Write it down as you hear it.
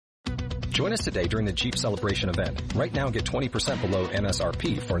Join us today during the Jeep Celebration event. Right now, get 20% below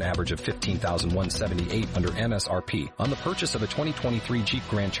MSRP for an average of $15,178 under MSRP on the purchase of a 2023 Jeep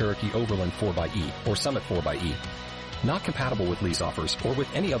Grand Cherokee Overland 4xE or Summit 4xE. Not compatible with lease offers or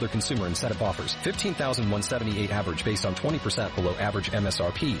with any other consumer incentive offers. $15,178 average based on 20% below average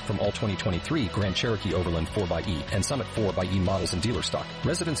MSRP from all 2023 Grand Cherokee Overland 4xE and Summit 4xE models in dealer stock.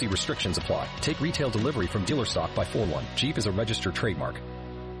 Residency restrictions apply. Take retail delivery from dealer stock by 4/1. Jeep is a registered trademark.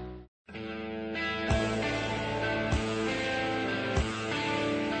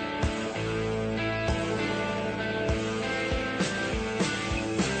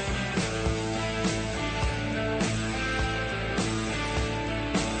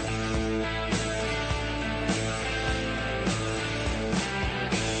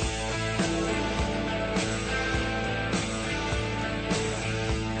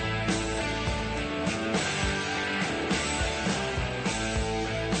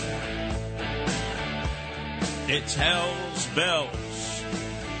 It's Hell's Bells.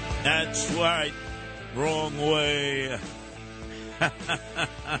 That's right. Wrong way.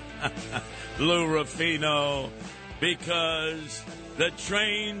 Lou Rufino, because the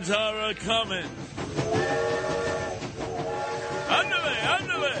trains are a-coming.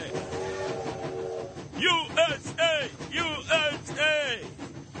 Underway. USA, USA.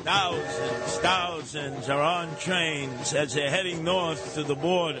 Thousands are on trains as they're heading north to the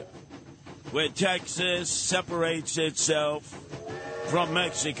border, where Texas separates itself from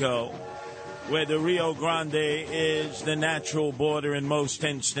Mexico, where the Rio Grande is the natural border in most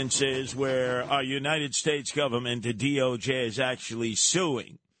instances, where our United States government, the DOJ, is actually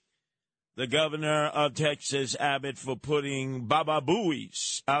suing the governor of Texas, Abbott, for putting baba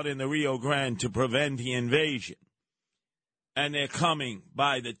buoys out in the Rio Grande to prevent the invasion. And they're coming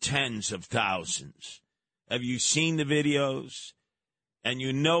by the tens of thousands. Have you seen the videos? And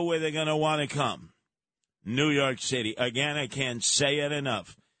you know where they're going to want to come. New York City. Again, I can't say it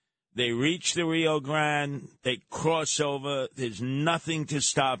enough. They reach the Rio Grande. They cross over. There's nothing to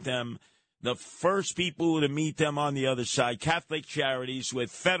stop them. The first people to meet them on the other side, Catholic Charities with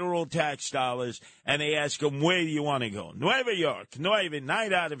federal tax dollars, and they ask them, where do you want to go? Nueva York.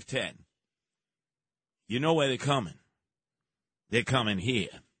 9 out of 10. You know where they're coming. They're coming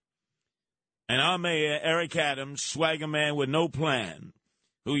here. And our mayor, Eric Adams, swagger man with no plan,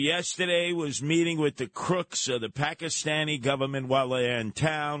 who yesterday was meeting with the crooks of the Pakistani government while they're in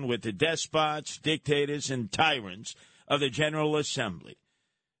town with the despots, dictators, and tyrants of the General Assembly.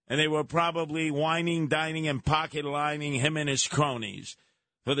 And they were probably whining, dining, and pocket-lining him and his cronies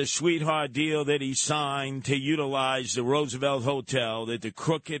for the sweetheart deal that he signed to utilize the Roosevelt Hotel that the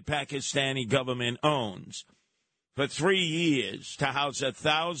crooked Pakistani government owns for 3 years to house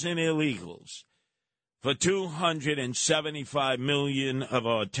 1,000 illegals for $275 million of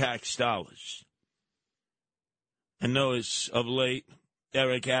our tax dollars. And notice of late,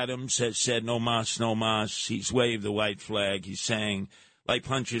 Eric Adams has said no mas, no mas. He's waved the white flag. He's saying, like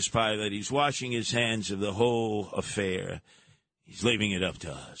Pontius Pilate, he's washing his hands of the whole affair. He's leaving it up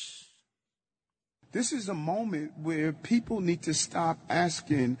to us. This is a moment where people need to stop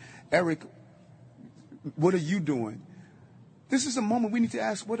asking, Eric, what are you doing? This is a moment we need to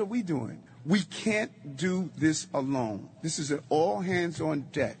ask, what are we doing? We can't do this alone. This is an all hands on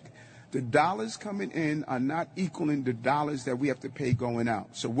deck. The dollars coming in are not equaling the dollars that we have to pay going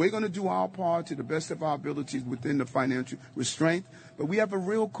out. So we're going to do our part to the best of our abilities within the financial restraint, but we have a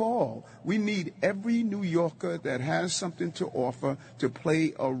real call. We need every New Yorker that has something to offer to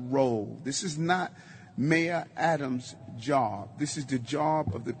play a role. This is not Mayor Adams' job. This is the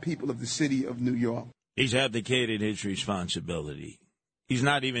job of the people of the city of New York. He's abdicated his responsibility. He's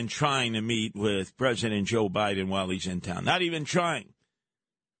not even trying to meet with President Joe Biden while he's in town. Not even trying.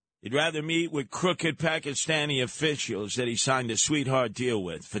 He'd rather meet with crooked Pakistani officials that he signed a sweetheart deal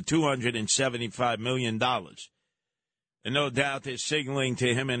with for $275 million. And no doubt they're signaling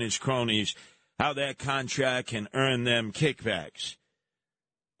to him and his cronies how that contract can earn them kickbacks.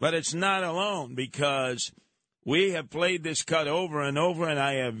 But it's not alone, because we have played this cut over and over, and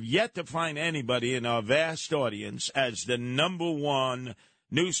I have yet to find anybody in our vast audience as the number one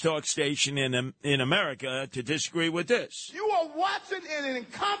news talk station in America to disagree with this. You are watching an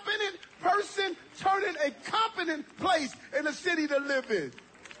incompetent person turning a competent place in a city to live in.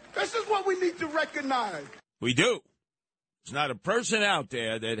 This is what we need to recognize. We do. There's not a person out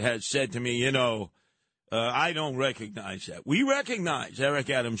there that has said to me, I don't recognize that. We recognize, Eric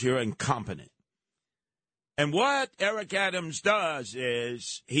Adams, you're incompetent. And what Eric Adams does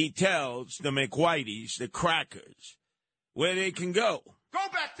is he tells the McWhiteys, the crackers, where they can go. Go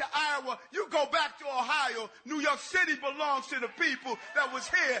back to Iowa. You go back to Ohio. New York City belongs to the people that was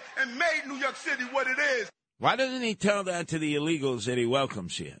here and made New York City what it is. Why doesn't he tell that to the illegals that he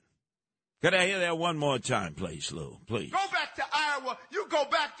welcomes here? Could I hear that one more time, please, Lou? Please. Go back to Iowa. You go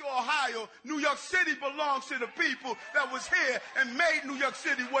back to Ohio. New York City belongs to the people that was here and made New York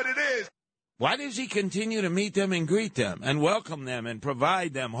City what it is. Why does he continue to meet them and greet them and welcome them and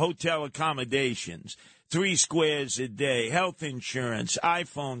provide them hotel accommodations, 3 squares a day, health insurance,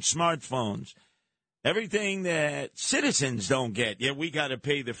 iPhones, smartphones, everything that citizens don't get, yet we got to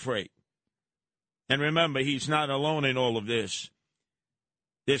pay the freight? And remember, he's not alone in all of this.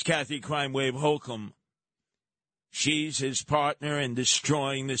 There's Kathy Crime Wave Holcomb. She's his partner in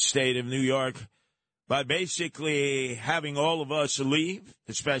destroying the state of New York by basically having all of us leave,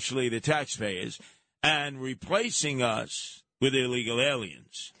 especially the taxpayers, and replacing us with illegal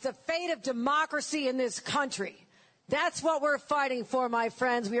aliens. The fate of democracy in this country. That's what we're fighting for, my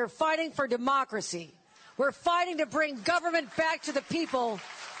friends. We are fighting for democracy. We're fighting to bring government back to the people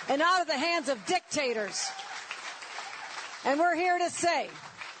and out of the hands of dictators. And we're here to say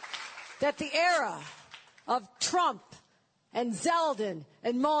that the era of Trump and Zeldin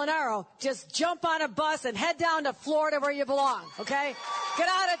and Molinaro, just jump on a bus and head down to Florida where you belong, okay? Get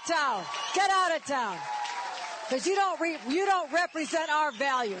out of town. Get out of town. Because you don't represent our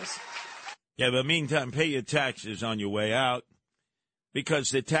values. Yeah, but meantime, pay your taxes on your way out,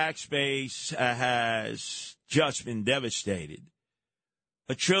 because the tax base has just been devastated.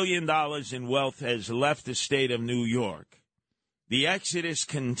 $1 trillion in wealth has left the state of New York. The exodus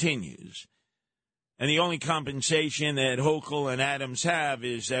continues. And the only compensation that Hochul and Adams have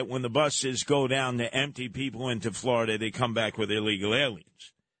is that when the buses go down to empty people into Florida, they come back with illegal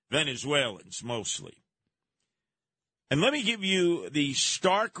aliens. Venezuelans, mostly. And let me give you the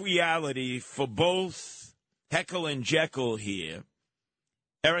stark reality for both Heckle and Jekyll here.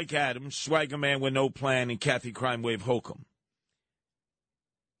 Eric Adams, swagger man with no plan, and Kathy Crime Wave Holcomb.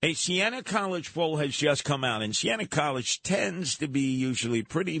 A Siena College poll has just come out, and Siena College tends to be usually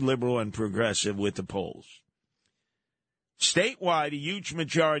pretty liberal and progressive with the polls. Statewide, a huge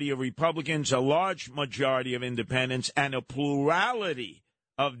majority of Republicans, a large majority of independents, and a plurality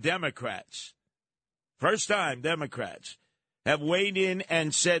of Democrats, first-time Democrats, have weighed in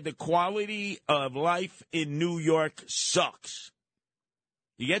and said the quality of life in New York sucks.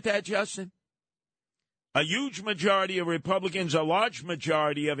 You get that, Justin? A huge majority of Republicans, a large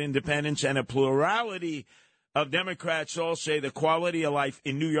majority of independents, and a plurality of Democrats all say the quality of life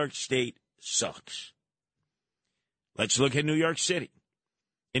in New York State sucks. Let's look at New York City.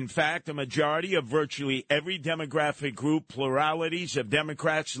 In fact, a majority of virtually every demographic group, pluralities of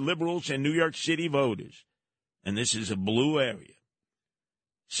Democrats, liberals, and New York City voters, and this is a blue area,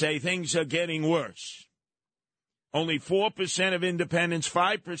 say things are getting worse. Only 4% of independents,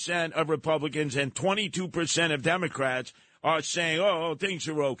 5% of Republicans, and 22% of Democrats are saying, oh, things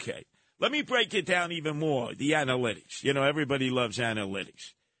are okay. Let me break it down even more, the analytics. You know, everybody loves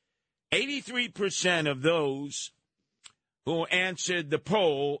analytics. 83% of those who answered the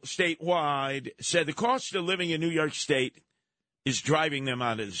poll statewide said the cost of living in New York State is driving them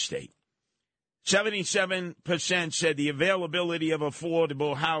out of the state. 77% said the availability of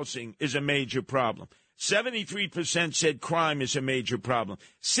affordable housing is a major problem. 73% said crime is a major problem.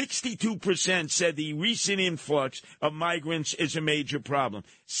 62% said the recent influx of migrants is a major problem.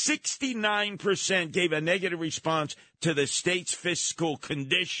 69% gave a negative response to the state's fiscal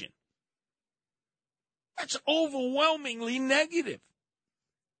condition. That's overwhelmingly negative.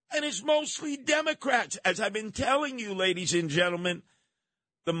 And it's mostly Democrats. As I've been telling you, ladies and gentlemen,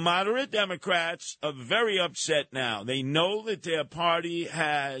 the moderate Democrats are very upset now. They know that their party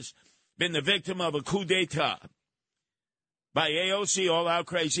has been the victim of a coup d'etat by AOC, all-out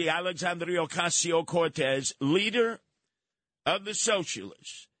crazy, Alexandria Ocasio-Cortez, leader of the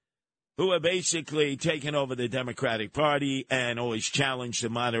socialists, who have basically taken over the Democratic Party and always challenged the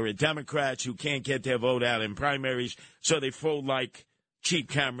moderate Democrats who can't get their vote out in primaries, so they fold like cheap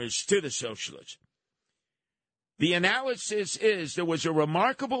cameras to the socialists. The analysis is there was a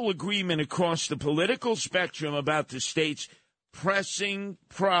remarkable agreement across the political spectrum about the state's pressing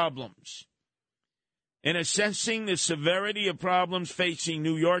problems. In assessing the severity of problems facing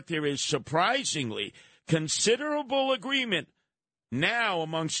New York, there is surprisingly considerable agreement now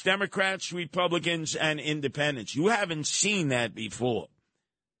amongst Democrats, Republicans, and independents. You haven't seen that before.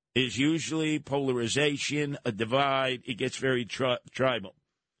 There's usually polarization, a divide. It gets very tribal.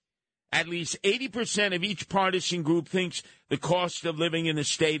 At least 80% of each partisan group thinks the cost of living in the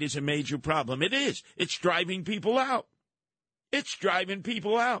state is a major problem. It is. It's driving people out. It's driving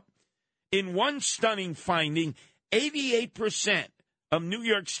people out. In one stunning finding, 88% of New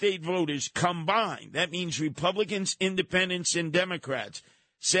York State voters combined, that means Republicans, Independents, and Democrats,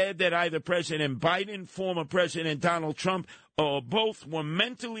 said that either President Biden, former President Donald Trump, or both were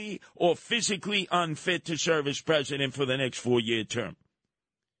mentally or physically unfit to serve as president for the next 4-year term.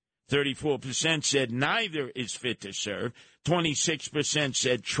 34% said neither is fit to serve. 26%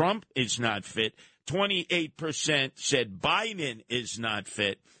 said Trump is not fit. 28% said Biden is not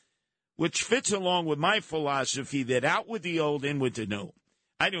fit, which fits along with my philosophy that out with the old, in with the new.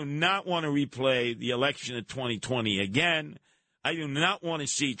 I do not want to replay the election of 2020 again. I do not want to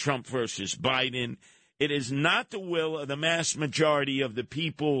see Trump versus Biden. It is not the will of the mass majority of the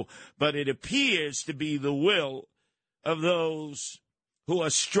people, but it appears to be the will of those who are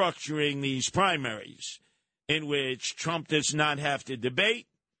structuring these primaries, in which Trump does not have to debate,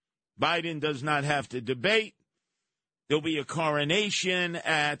 Biden does not have to debate. There'll be a coronation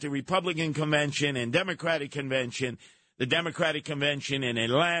at the Republican convention and Democratic convention, the Democratic convention in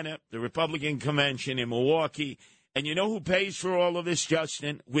Atlanta, the Republican convention in Milwaukee. And you know who pays for all of this,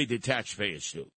 Justin? We, the taxpayers, do.